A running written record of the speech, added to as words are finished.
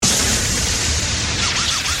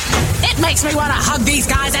It makes me want to hug these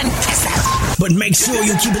guys and kiss them. But make sure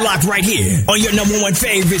you keep it locked right here on your number one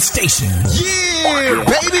favorite station. Yeah,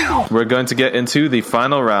 baby! We're going to get into the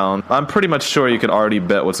final round. I'm pretty much sure you can already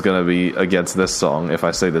bet what's going to be against this song if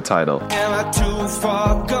I say the title. Am I too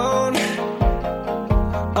far gone?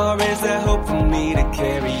 Or is there hope for me to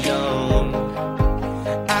carry on?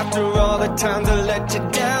 After all the times I let you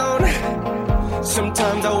down,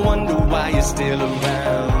 sometimes I wonder why you're still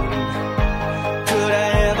around. Could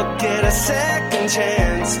I ever get a second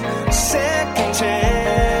chance? Second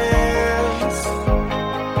chance?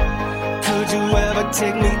 Could you ever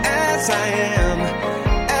take me as I am?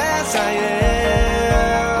 As I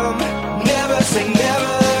am? Never say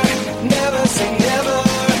never. Never say never.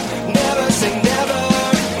 Never say never.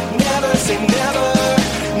 Never say never.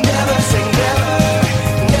 Never say never.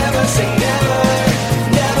 Never say never.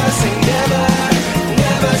 Never say never.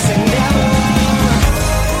 Never say never.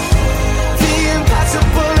 The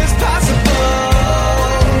impossible is possible.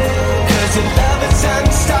 'Cause your love is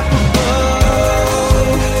unstoppable.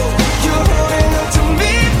 You're holding on to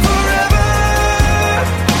me forever.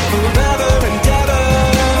 Forever and ever.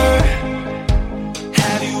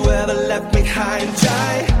 Have you ever left me high and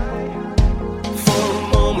dry? For a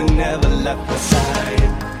moment, never left my side.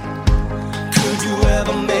 Could you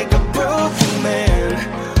ever make a broken man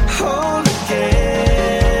whole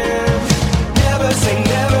again? Never say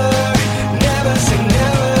never. Never say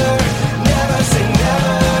never. Never say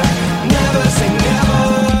never. Never say never.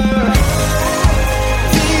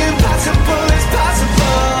 The impossible is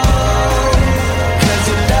possible. 'Cause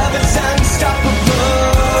your love is unstoppable.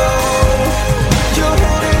 You're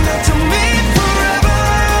holding on to me forever.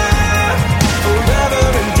 Forever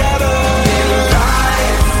and ever. In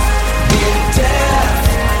life, in death,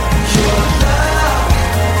 your love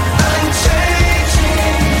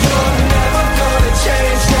unchanging. You're never gonna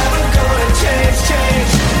change. Never gonna change.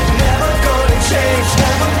 Change. Never gonna change.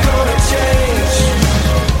 Never gonna change.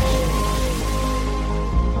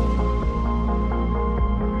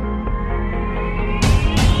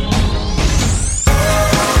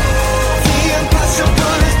 The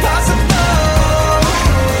impossible is possible.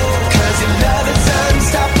 'Cause your love is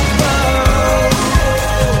unstoppable.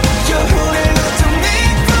 You're holding on to me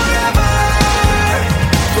forever.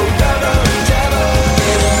 Forever and ever.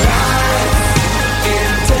 In life,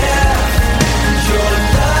 in death, your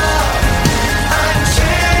love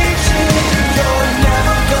unchanging. You're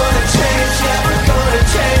never gonna change. Never gonna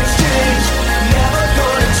change. Change. Never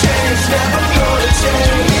gonna change. Never gonna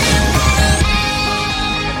change.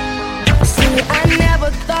 See, I never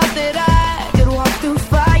thought that I could walk through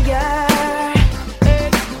fire.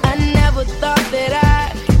 I never thought that I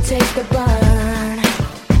could take the burn.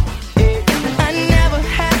 I never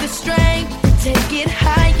had the strength to take it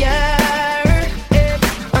higher.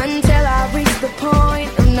 Until I reached the point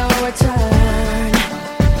of no return.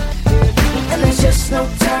 And there's just no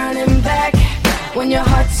turning back. When your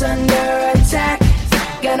heart's under attack,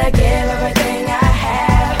 gonna give everything I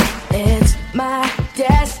have. It's my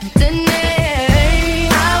destiny.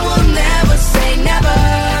 I will never say never.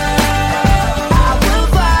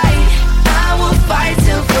 I will fight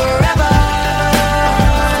till forever.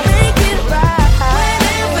 Make it right.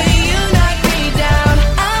 Whenever you knock me down,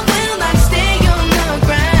 I will not stay on the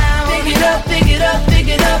ground. Pick it up, pick it up, pick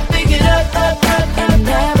it up, pick it up, up, up, and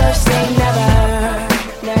never say never.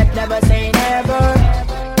 Never say never.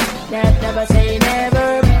 Never say never.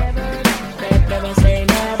 Never say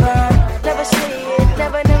never. Never say it.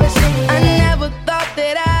 Never say it. I never thought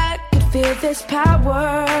that I could feel this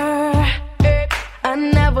power. I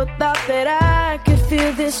never thought that I could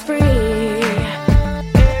feel this free.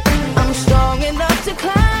 I'm strong enough to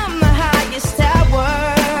climb the highest tower.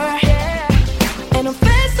 And I'm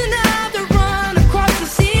fast enough to run across the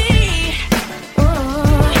sea.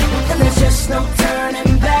 And there's just no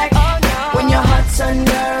turning back. When your heart's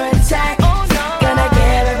under attack, gonna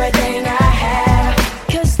give everything I have.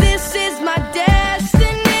 'Cause this is my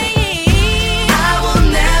destiny. I will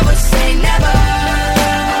never say never.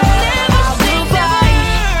 Never say never.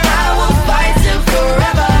 I will fight till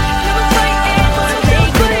forever. Never fight till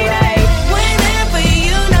forever. Whenever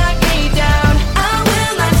you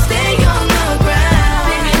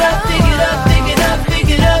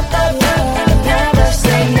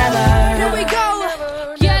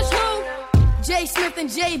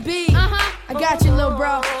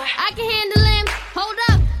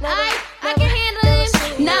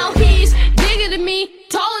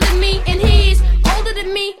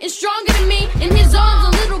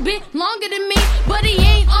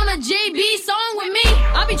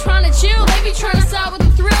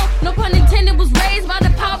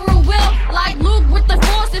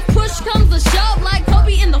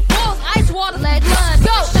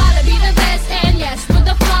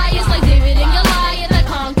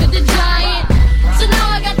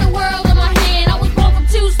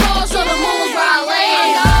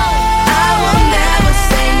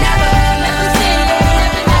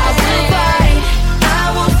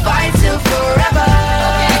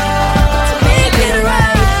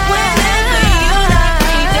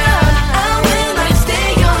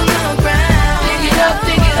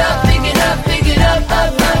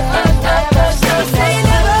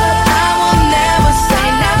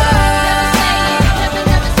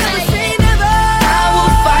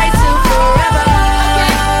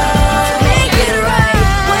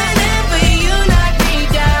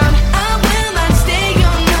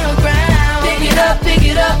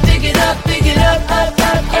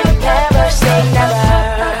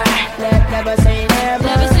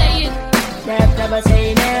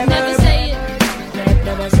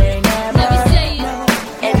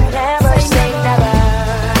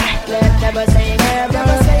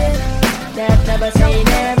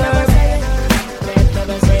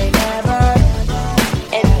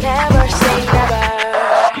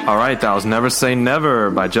right, that was Never Say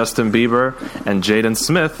Never by Justin Bieber and Jaden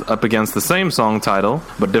Smith up against the same song title,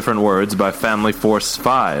 but different words, by Family Force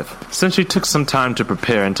 5. Since she took some time to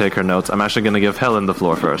prepare and take her notes, I'm actually going to give Helen the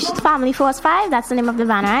floor first. Family Force 5, that's the name of the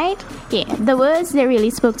band, right? Yeah, the words, they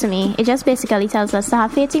really spoke to me. It just basically tells us to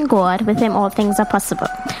have faith in God. With Him, all things are possible.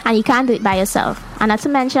 And you can't do it by yourself. And not to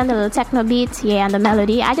mention the little techno beat, and the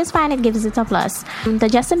melody, I just find it gives it a plus. The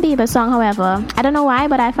Justin Bieber song, however, I don't know why,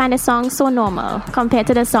 but I find the song so normal compared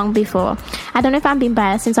to the song before. I don't know if I'm being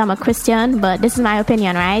biased since I'm a Christian, but this is my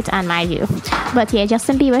opinion, right? And my view. But yeah,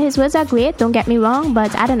 Justin Bieber, his words are great, don't get me wrong,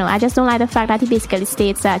 but I don't know, I just don't like the fact that he basically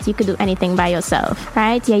states that you could do anything by yourself,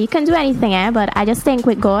 right? Yeah, you can do anything, but I just think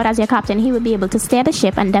with God as your captain, He will be able to steer the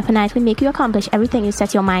ship and definitely make you accomplish everything you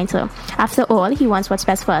set your mind to. After all, He wants what's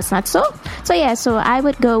best for us, not so? So I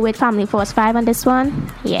would go with Family Force 5 on this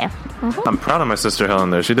one. Yeah. Mm-hmm. I'm proud of my sister Helen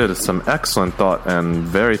there. She did some excellent thought and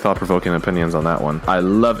very thought-provoking opinions on that one. I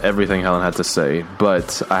love everything Helen had to say,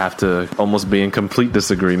 but I have to almost be in complete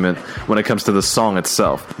disagreement when it comes to the song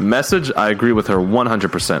itself. Message, I agree with her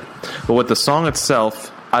 100%. But with the song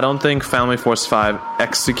itself, I don't think Family Force 5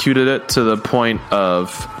 executed it to the point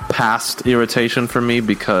of past irritation for me,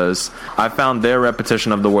 because I found their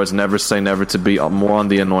repetition of the words never say never to be more on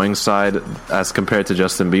the annoying side as compared to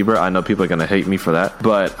Justin Bieber. I know people are going to hate me for that,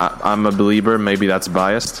 but I'm a believer. Maybe that's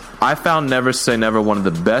biased. I found Never Say Never one of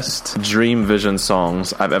the best dream vision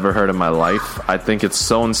songs I've ever heard in my life. I think it's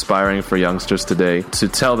so inspiring for youngsters today to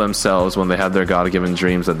tell themselves when they have their God-given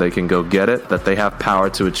dreams that they can go get it, that they have power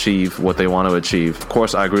to achieve what they want to achieve. Of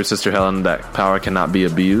course, I agree with Sister Helen that power cannot be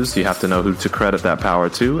abused. You have to know who to credit that power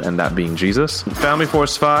to, and that being Jesus. Family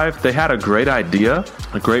Force 5, they had a great idea,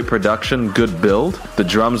 a great production, good build. The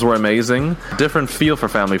drums were amazing. Different feel for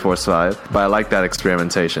Family Force 5, but I like that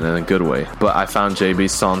experimentation in a good way. But I found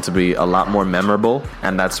JB's song to be a lot more memorable,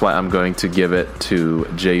 and that's why I'm going to give it to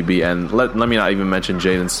JB. And let me not even mention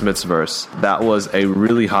Jaden Smith's verse. That was a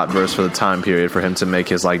really hot verse for the time period for him to make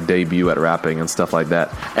his debut at rapping and stuff like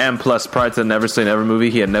that. And plus, prior to the Never Say Never movie,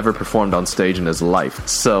 he had never performed on stage in his life.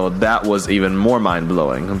 So that was even more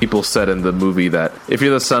mind-blowing. People said in the movie that if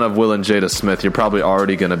you're the son of Will and Jada Smith, you're probably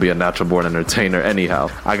already going to be a natural-born entertainer anyhow.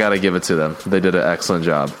 I gotta give it to them. They did an excellent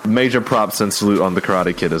job. Major props and salute on the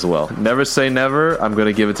Karate Kid as well. Never Say Never, I'm going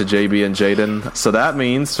to give it to JB and Jaden. So that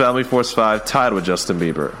means Family Force 5 tied with Justin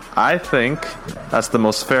Bieber. I think that's the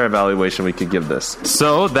most fair evaluation we could give this.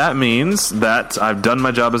 So that means that I've done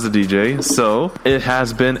my job as a DJ. So it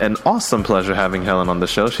has been an awesome pleasure having Helen on the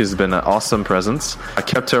show. She's been an awesome presence. I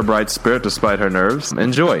kept her bright spirit despite her nerves.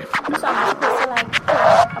 Enjoy. About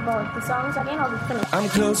the songs again, or we finish? I'm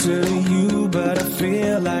closer to you, but I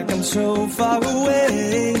feel like I'm so far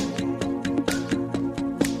away.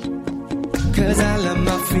 'Cause I let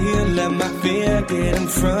my fear get in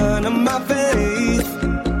front of my faith.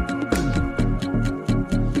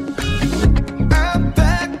 I'm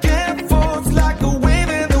back and forth like a wave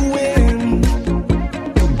in the wind.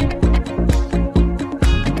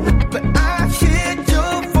 But I hear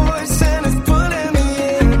your voice and it's pulling me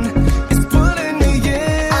in. It's pulling me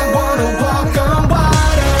in. I wanna walk on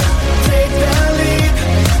water, take the leap,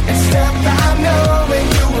 and step out knowing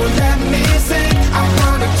you will let me sink. I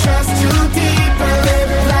wanna trust you deeper,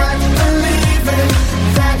 live like believing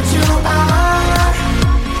that you are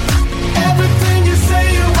everything you say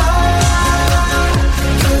you are.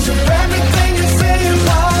 'Cause you're everything you say you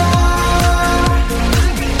are.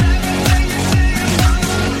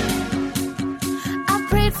 I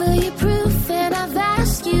prayed for your proof and I've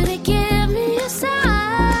asked you to give me a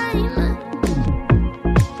sign.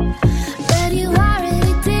 But you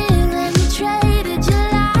already did when you traded your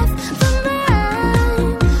life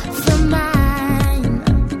for mine.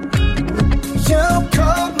 You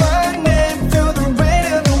called my name through the rain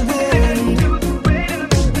and the wind.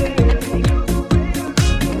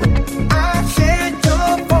 I hear your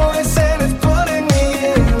voice and it's pulling me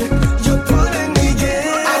in. You're pulling me in.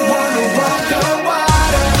 I wanna walk on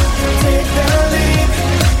water, take the leap,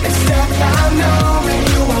 and step out knowing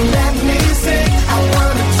you won't let me sink. I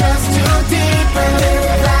wanna trust you deeper,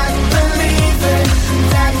 live like believing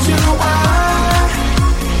that you are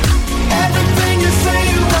everything you say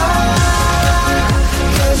you are.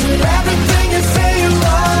 'Cause you're everything you say you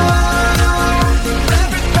are.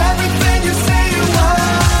 Everything you say you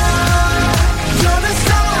are. You're the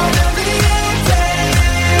start of the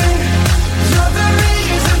ending. You're the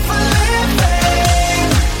reason for living.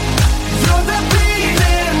 You're the beat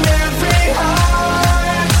in every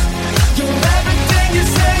heart. You're everything you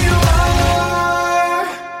say you are.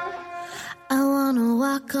 I wanna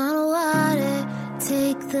walk on water,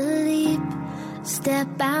 take the leap, step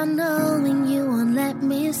out knowing you won't let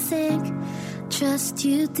me sink. trust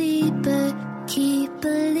you deeper. Keep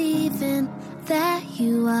believing that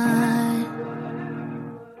you are.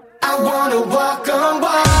 I wanna walk on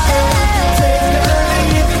water.